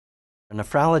A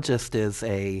nephrologist is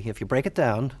if you break it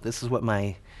down, this is what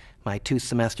my 2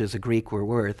 semesters of Greek were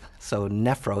worth. So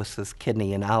nephros is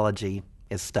kidney and ology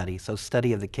is study, so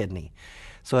study of the kidney.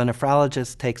 So a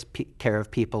nephrologist takes care of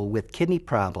people with kidney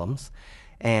problems.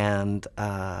 And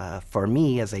for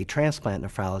me, as a transplant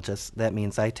nephrologist, that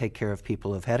means I take care of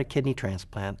people who have had a kidney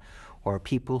transplant or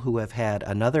people who have had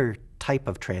another type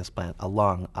of transplant, a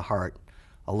lung, a heart,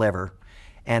 a liver,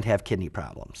 and have kidney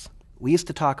problems. We used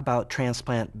to talk about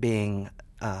transplant being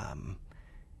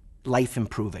life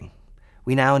improving.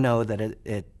 We now know that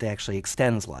it actually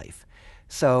extends life.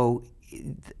 So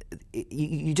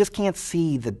you just can't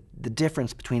see the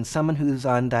difference between someone who's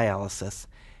on dialysis,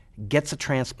 gets a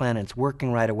transplant, and it's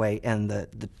working right away, and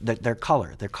their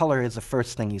color. Their color is the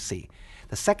first thing you see.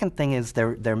 The second thing is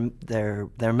their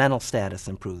mental status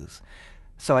improves.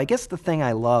 So I guess the thing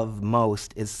I love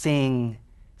most is seeing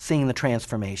the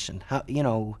transformation. How,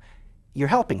 you're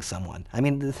helping someone. I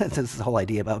mean, this is the whole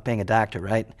idea about being a doctor,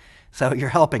 right? So you're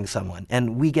helping someone,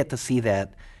 and we get to see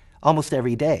that almost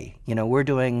every day. We're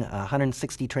doing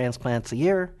 160 transplants a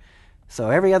year, so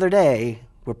every other day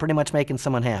we're pretty much making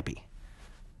someone happy.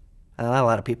 Not a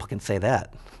lot of people can say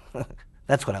that.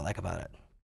 That's what I like about it.